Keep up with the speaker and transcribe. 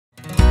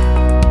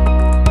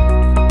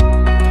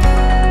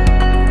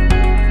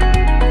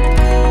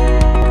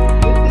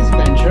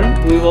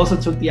we've also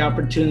took the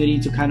opportunity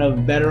to kind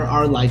of better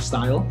our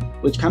lifestyle,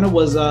 which kind of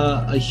was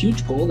a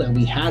huge goal that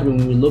we had when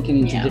we were looking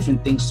into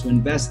different things to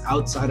invest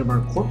outside of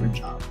our corporate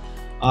job.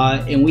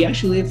 And we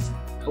actually live,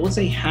 I would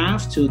say,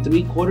 half to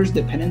 3/4,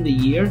 depending on the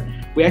year.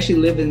 We actually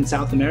live in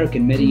South America,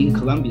 in Medellin,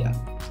 Colombia.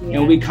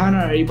 And we kind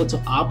of are able to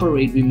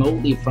operate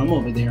remotely from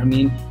over there. I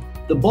mean,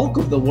 the bulk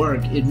of the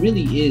work, it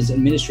really is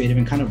administrative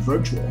and kind of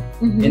virtual.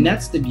 And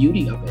that's the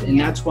beauty of it. And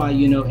that's why,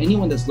 you know,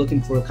 anyone that's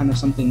looking for kind of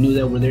something new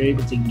that where they're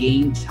able to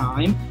gain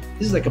time,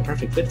 this is like a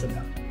perfect fit for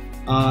them.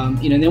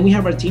 You know, and then we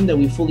have our team that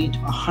we fully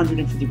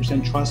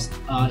 150% trust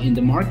in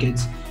the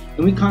markets.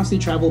 And we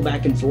constantly travel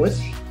back and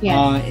forth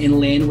and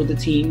land with the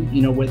team,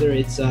 you know, whether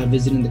it's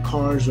visiting the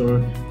cars or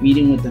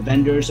meeting with the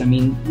vendors. I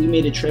mean, we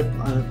made a trip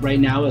right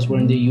now as we're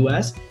in the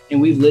US, and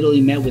we've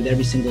literally met with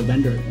every single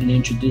vendor and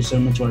introduced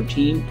them to our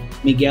team.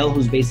 Miguel,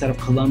 who's based out of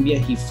Colombia,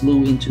 he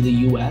flew into the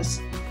US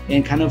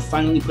and kind of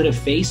finally put a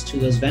face to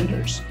those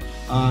vendors.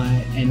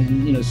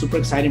 And, you know, super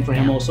exciting for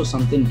him also,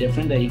 something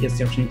different that he gets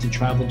the opportunity to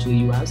travel to the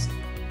US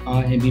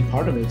and be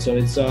part of it. So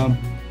it's,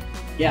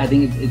 yeah, I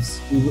think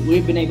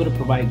we've been able to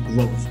provide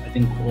growth, I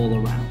think, all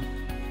around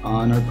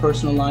in our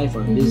personal life,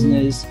 our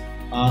business,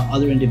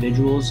 other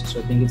individuals.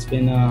 So I think it's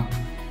been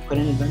quite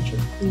an adventure.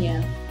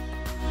 Yeah.